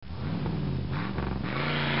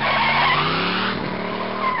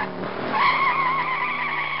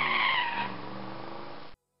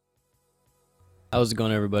How's it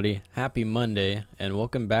going, everybody? Happy Monday, and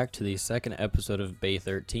welcome back to the second episode of Bay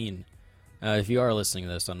 13. If you are listening to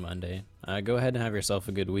this on Monday, go ahead and have yourself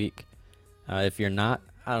a good week. If you're not,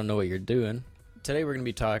 I don't know what you're doing. Today we're going to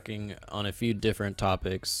be talking on a few different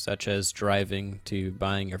topics, such as driving, to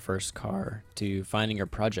buying your first car, to finding your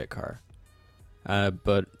project car.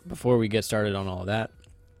 But before we get started on all that,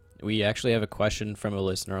 we actually have a question from a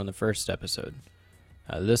listener on the first episode.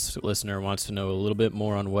 This listener wants to know a little bit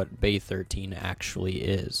more on what Bay 13 actually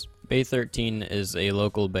is. Bay 13 is a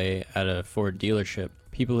local bay at a Ford dealership.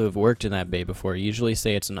 People who have worked in that bay before usually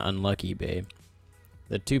say it's an unlucky bay.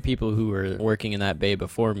 The two people who were working in that bay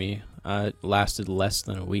before me lasted less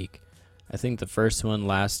than a week. I think the first one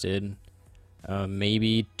lasted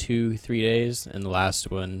maybe 2-3 days, and the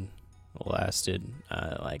last one lasted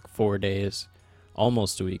like 4 days,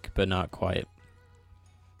 almost a week, but not quite.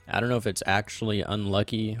 I don't know if it's actually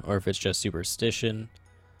unlucky or if it's just superstition,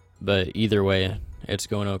 but either way, it's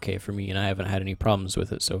going okay for me and I haven't had any problems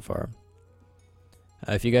with it so far.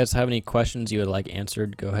 If you guys have any questions you would like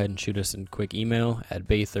answered, go ahead and shoot us a quick email at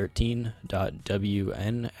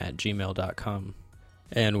bay13.wn@gmail.com.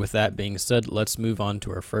 And with that being said, let's move on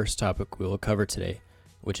to our first topic we will cover today,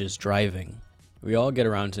 which is driving. We all get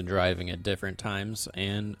around to driving at different times,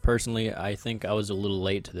 and personally, I think I was a little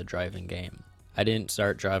late to the driving game. I didn't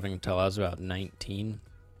start driving until I was about 19,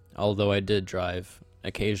 although I did drive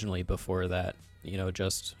occasionally before that,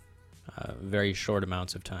 just very short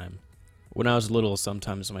amounts of time. When I was little,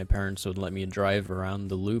 sometimes my parents would let me drive around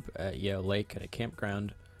the loop at Yale Lake at a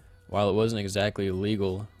campground. While it wasn't exactly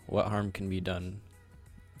illegal, what harm can be done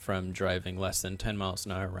from driving less than 10 miles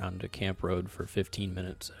an hour around a camp road for 15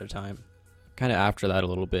 minutes at a time? Kind of after that a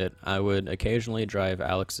little bit, I would occasionally drive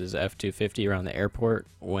Alex's F-250 around the airport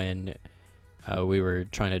when we were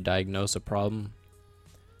trying to diagnose a problem.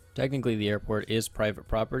 Technically, the airport is private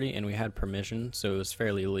property, and we had permission, so it was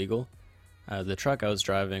fairly legal. The truck I was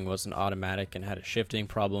driving was an automatic and had a shifting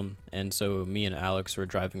problem, and so me and Alex were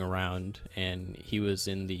driving around, and he was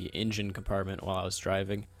in the engine compartment while I was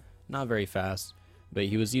driving. Not very fast, but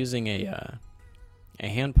he was using a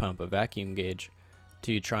hand pump, a vacuum gauge,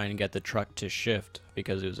 to try and get the truck to shift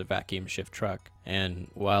because it was a vacuum shift truck. And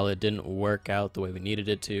while it didn't work out the way we needed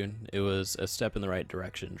it to, it was a step in the right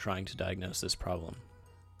direction trying to diagnose this problem.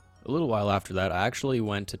 A little while after that, I actually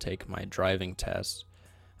went to take my driving test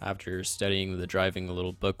after studying the driving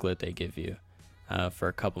little booklet they give you for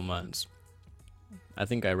a couple months. I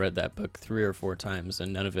think I read that book 3 or 4 times,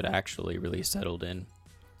 and none of it actually really settled in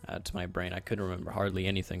to my brain. I couldn't remember hardly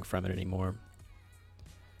anything from it anymore.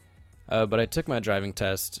 But I took my driving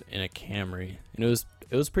test in a Camry, and it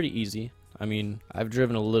was pretty easy. I mean, I've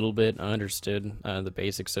driven a little bit. I understood the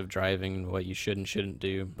basics of driving and what you should and shouldn't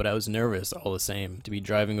do, but I was nervous all the same to be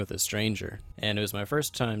driving with a stranger. And it was my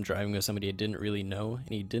first time driving with somebody I didn't really know, and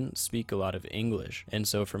he didn't speak a lot of English. And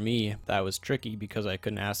so for me, that was tricky because I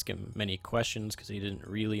couldn't ask him many questions because he didn't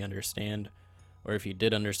really understand. Or if he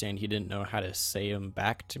did understand, he didn't know how to say them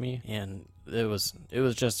back to me. And it was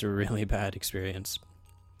just a really bad experience.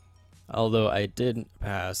 Although I did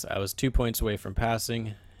pass, I was 2 points away from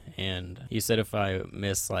passing, and he said if I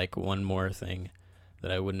missed like one more thing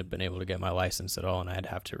that I wouldn't have been able to get my license at all and I'd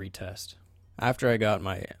have to retest. After I got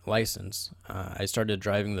my license, I started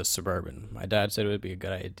driving the Suburban. My dad said it would be a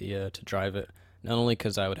good idea to drive it, not only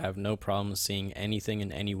because I would have no problem seeing anything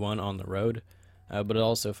and anyone on the road, but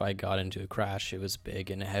also if I got into a crash, it was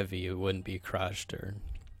big and heavy, it wouldn't be crushed or,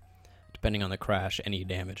 depending on the crash, any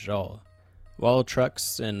damage at all. While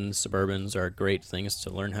trucks and Suburbans are great things to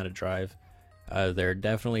learn how to drive, they're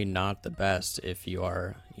definitely not the best if you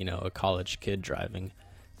are, a college kid driving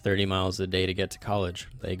 30 miles a day to get to college.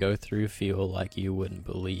 They go through fuel like you wouldn't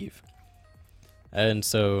believe. And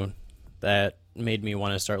so that made me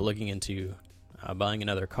want to start looking into buying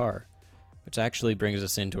another car, which actually brings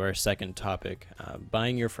us into our second topic,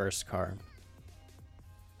 buying your first car.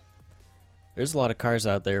 There's a lot of cars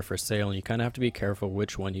out there for sale, and you kind of have to be careful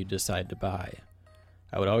which one you decide to buy.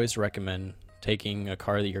 I would always recommend taking a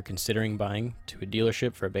car that you're considering buying to a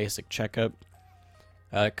dealership for a basic checkup.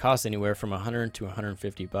 It costs anywhere from $100 to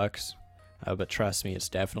 $150, but trust me, it's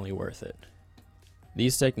definitely worth it.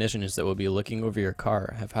 These technicians that will be looking over your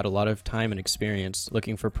car have had a lot of time and experience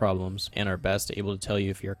looking for problems and are best able to tell you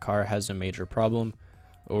if your car has a major problem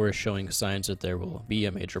or is showing signs that there will be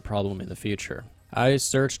a major problem in the future. I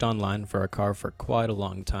searched online for a car for quite a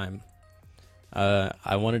long time.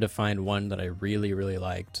 I wanted to find one that I really, really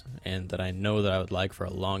liked and that I know that I would like for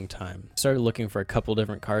a long time. I started looking for a couple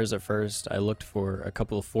different cars at first. I looked for a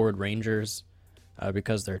couple of Ford Rangers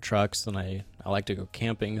because they're trucks and I like to go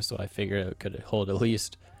camping, so I figured it could hold at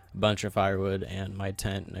least a bunch of firewood and my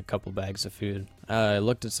tent and a couple bags of food. I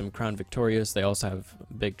looked at some Crown Victorias. They also have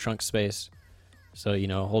big trunk space, so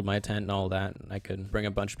hold my tent and all that, and I could bring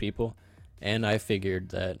a bunch of people. And I figured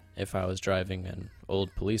that if I was driving an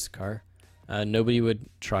old police car, nobody would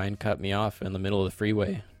try and cut me off in the middle of the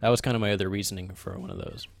freeway. That was kind of my other reasoning for one of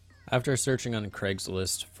those. After searching on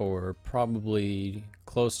Craigslist for probably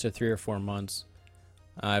close to 3 or 4 months,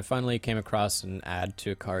 I finally came across an ad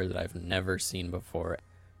to a car that I've never seen before.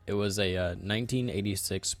 It was a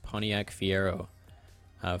 1986 Pontiac Fiero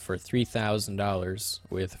for $3,000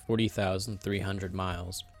 with 40,300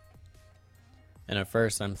 miles. And at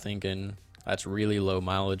first I'm thinking, that's really low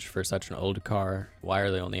mileage for such an old car. Why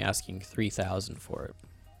are they only asking $3,000 for it?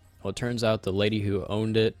 Well, it turns out the lady who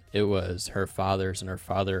owned it, it was her father's, and her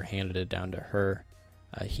father handed it down to her.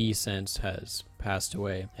 He since has passed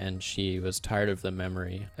away, and she was tired of the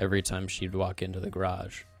memory every time she'd walk into the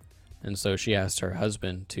garage. And so she asked her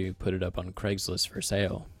husband to put it up on Craigslist for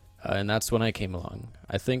sale. And that's when I came along.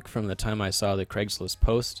 I think from the time I saw the Craigslist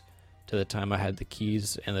post to the time I had the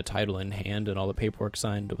keys and the title in hand and all the paperwork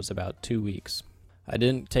signed, it was about 2 weeks. I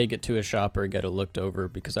didn't take it to a shop or get it looked over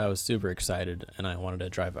because I was super excited and I wanted to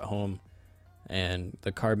drive it home. And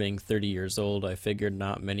the car being 30 years old, I figured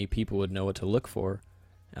not many people would know what to look for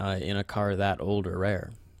in a car that old or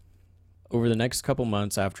rare. Over the next couple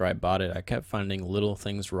months after I bought it, I kept finding little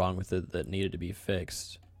things wrong with it that needed to be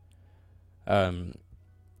fixed.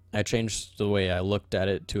 I changed the way I looked at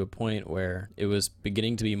it to a point where it was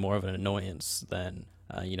beginning to be more of an annoyance than,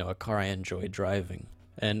 a car I enjoyed driving.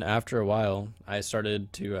 And after a while, I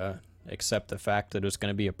started to accept the fact that it was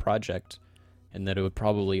going to be a project and that it would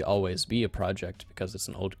probably always be a project because it's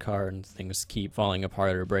an old car and things keep falling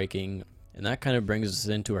apart or breaking. And that kind of brings us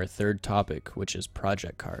into our third topic, which is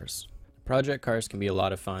project cars. Project cars can be a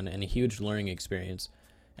lot of fun and a huge learning experience,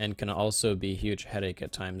 and can also be a huge headache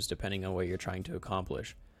at times depending on what you're trying to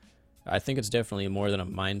accomplish. I think it's definitely more than a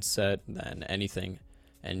mindset than anything,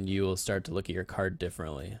 and you will start to look at your car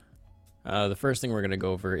differently. The first thing we're going to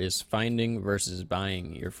go over is finding versus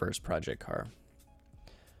buying your first project car.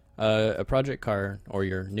 A project car, or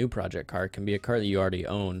your new project car, can be a car that you already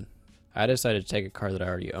own. I decided to take a car that I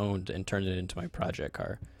already owned and turn it into my project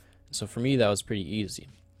car. So for me, that was pretty easy.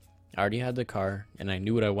 I already had the car, and I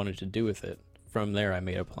knew what I wanted to do with it. From there, I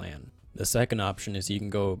made a plan. The second option is you can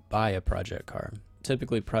go buy a project car.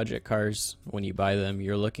 Typically, project cars, when you buy them,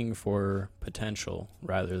 you're looking for potential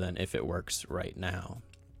rather than if it works right now.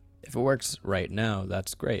 If it works right now,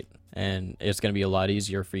 that's great, and it's going to be a lot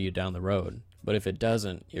easier for you down the road. But if it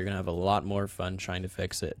doesn't, you're going to have a lot more fun trying to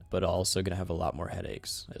fix it, but also going to have a lot more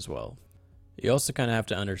headaches as well. You also kind of have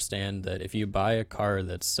to understand that if you buy a car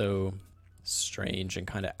that's so strange and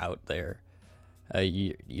kind of out there,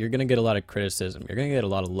 you're going to get a lot of criticism. You're going to get a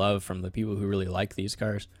lot of love from the people who really like these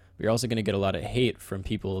cars. But you're also going to get a lot of hate from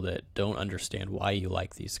people that don't understand why you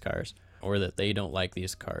like these cars, or that they don't like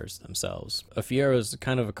these cars themselves. A Fiero is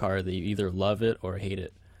kind of a car that you either love it or hate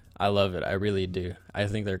it. I love it, I really do. I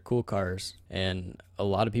think they're cool cars, and a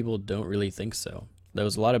lot of people don't really think so. There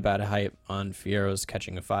was a lot of bad hype on Fieros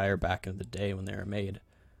catching a fire back in the day when they were made,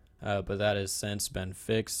 but that has since been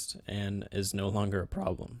fixed and is no longer a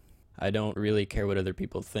problem. I don't really care what other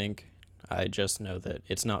people think. I just know that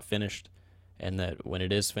it's not finished, and that when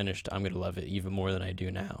it is finished, I'm going to love it even more than I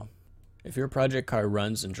do now. If your project car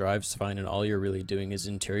runs and drives fine and all you're really doing is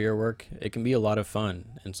interior work, it can be a lot of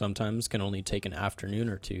fun, and sometimes can only take an afternoon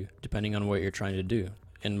or two, depending on what you're trying to do.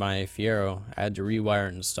 In my Fiero, I had to rewire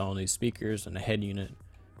and install new speakers and a head unit.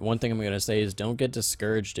 One thing I'm going to say is don't get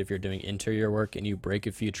discouraged if you're doing interior work and you break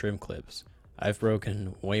a few trim clips. I've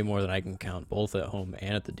broken way more than I can count, both at home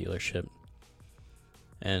and at the dealership.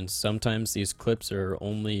 And sometimes these clips are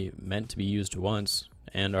only meant to be used once,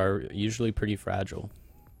 and are usually pretty fragile.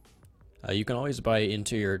 You can always buy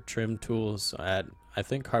interior trim tools at, I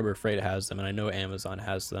think Harbor Freight has them, and I know Amazon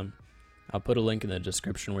has them. I'll put a link in the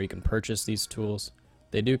description where you can purchase these tools.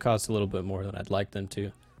 They do cost a little bit more than I'd like them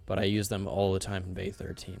to, but I use them all the time in Bay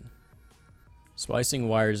 13. Splicing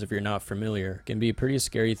wires, if you're not familiar, can be a pretty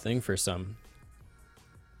scary thing for some.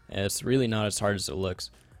 And it's really not as hard as it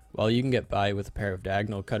looks. While you can get by with a pair of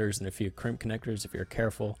diagonal cutters and a few crimp connectors if you're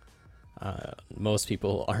careful, most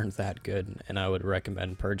people aren't that good, and I would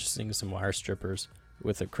recommend purchasing some wire strippers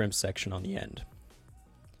with a crimp section on the end.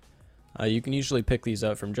 You can usually pick these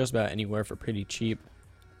up from just about anywhere for pretty cheap.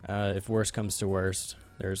 If worst comes to worst,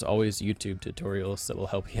 there's always YouTube tutorials that will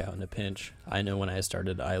help you out in a pinch. I know when I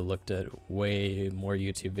started, I looked at way more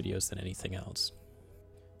YouTube videos than anything else.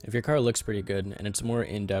 If your car looks pretty good and it's a more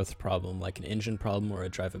in-depth problem like an engine problem or a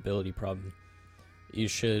drivability problem, you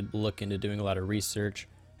should look into doing a lot of research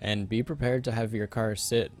And be prepared to have your car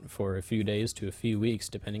sit for a few days to a few weeks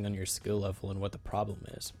depending on your skill level and what the problem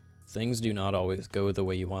is. Things do not always go the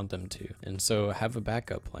way you want them to, and so have a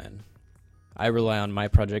backup plan. I rely on my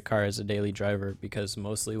project car as a daily driver because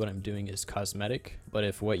mostly what I'm doing is cosmetic, but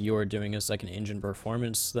if what you're doing is like an engine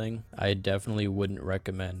performance thing, I definitely wouldn't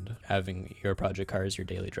recommend having your project car as your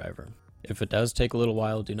daily driver. If it does take a little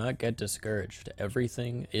while, do not get discouraged.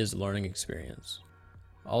 Everything is learning experience.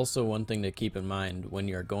 Also, one thing to keep in mind when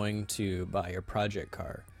you're going to buy your project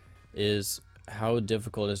car is how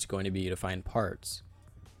difficult it's going to be to find parts.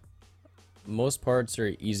 Most parts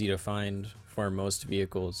are easy to find for most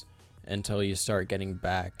vehicles until you start getting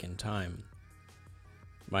back in time.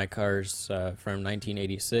 My car's from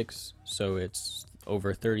 1986, so it's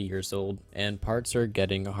over 30 years old, and parts are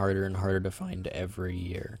getting harder and harder to find every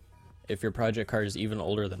year. If your project car is even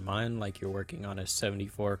older than mine, like you're working on a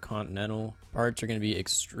 74 Continental, parts are going to be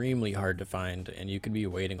extremely hard to find, and you could be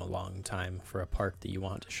waiting a long time for a part that you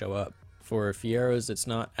want to show up. For Fieros, it's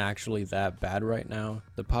not actually that bad right now.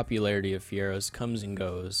 The popularity of Fieros comes and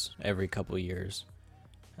goes every couple years.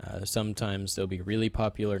 Sometimes they'll be really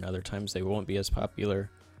popular and other times they won't be as popular.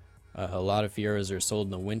 A lot of Fieros are sold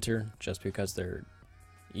in the winter just because they're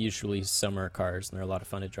usually summer cars and they're a lot of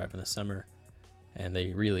fun to drive in the summer, and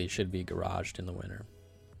they really should be garaged in the winter.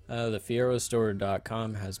 The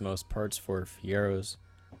FieroStore.com has most parts for Fieros,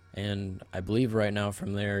 and I believe right now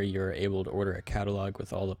from there you're able to order a catalog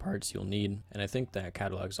with all the parts you'll need, and I think that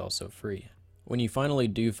catalog's also free. When you finally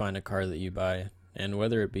do find a car that you buy, and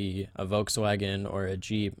whether it be a Volkswagen or a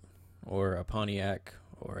Jeep or a Pontiac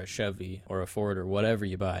or a Chevy or a Ford or whatever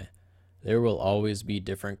you buy, there will always be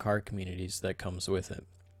different car communities that comes with it.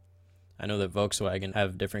 I know that Volkswagen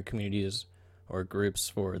have different communities or groups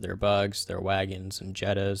for their Bugs, their wagons, and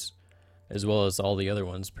Jettas, as well as all the other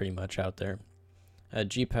ones pretty much out there.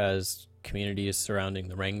 Jeep has communities surrounding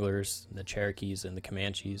the Wranglers, the Cherokees, and the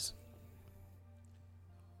Comanches.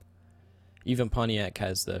 Even Pontiac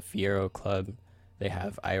has the Fiero Club. They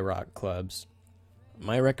have IROC clubs.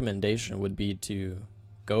 My recommendation would be to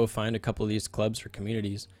go find a couple of these clubs or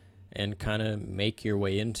communities and kind of make your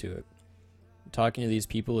way into it. Talking to these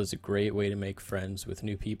people is a great way to make friends with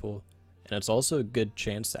new people, and it's also a good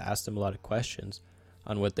chance to ask them a lot of questions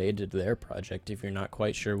on what they did to their project if you're not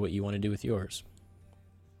quite sure what you want to do with yours.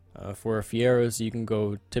 For Fieros, you can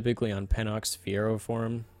go typically on Pennock's Fiero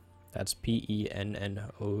Forum. That's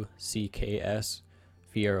PENNOCKS,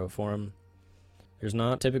 Fiero Forum. There's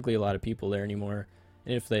not typically a lot of people there anymore,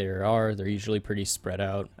 and if there are, they're usually pretty spread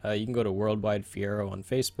out. You can go to Worldwide Fiero on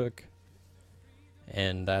Facebook,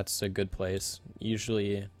 and that's a good place.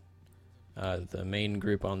 Usually the main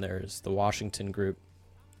group on there is the Washington group.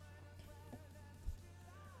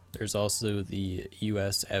 There's also the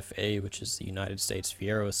USFA, which is the United States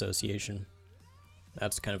Fiero Association.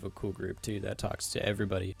 That's kind of a cool group too, that talks to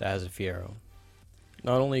everybody that has a Fiero.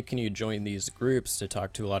 Not only can you join these groups to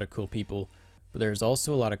talk to a lot of cool people, but there's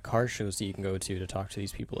also a lot of car shows that you can go to talk to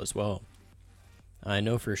these people as well. I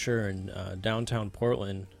know for sure in downtown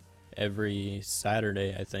Portland, every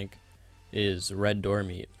Saturday, I think, is Red Door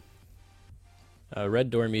Meet. Red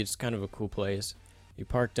Door Meet's kind of a cool place. You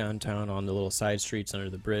park downtown on the little side streets under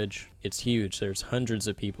the bridge. It's huge. There's hundreds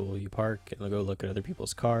of people. You park and go look at other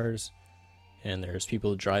people's cars, and there's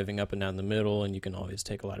people driving up and down the middle, and you can always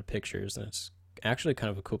take a lot of pictures, and it's actually kind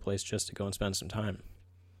of a cool place just to go and spend some time.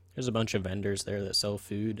 There's a bunch of vendors there that sell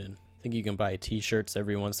food, and I think you can buy t-shirts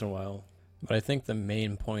every once in a while. But I think the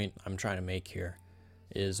main point I'm trying to make here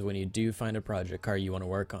is when you do find a project car you want to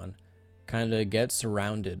work on, kind of get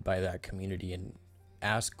surrounded by that community and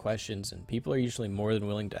ask questions, and people are usually more than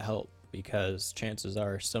willing to help because chances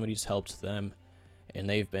are somebody's helped them and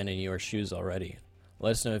they've been in your shoes already.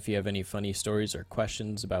 Let us know if you have any funny stories or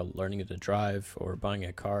questions about learning to drive or buying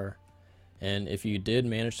a car. And if you did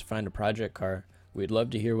manage to find a project car, we'd love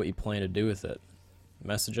to hear what you plan to do with it.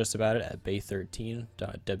 Message us about it at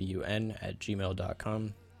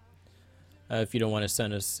bay13.wn@gmail.com. If you don't want to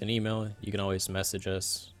send us an email, you can always message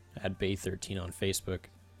us at bay13 on Facebook.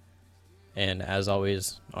 And as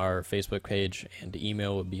always, our Facebook page and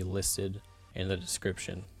email will be listed in the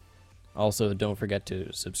description. Also, don't forget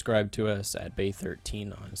to subscribe to us at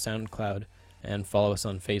Bay13 on SoundCloud and follow us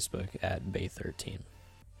on Facebook at Bay13.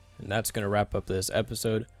 And that's going to wrap up this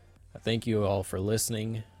episode. Thank you all for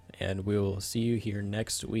listening, and we will see you here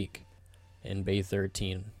next week in Bay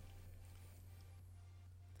 13.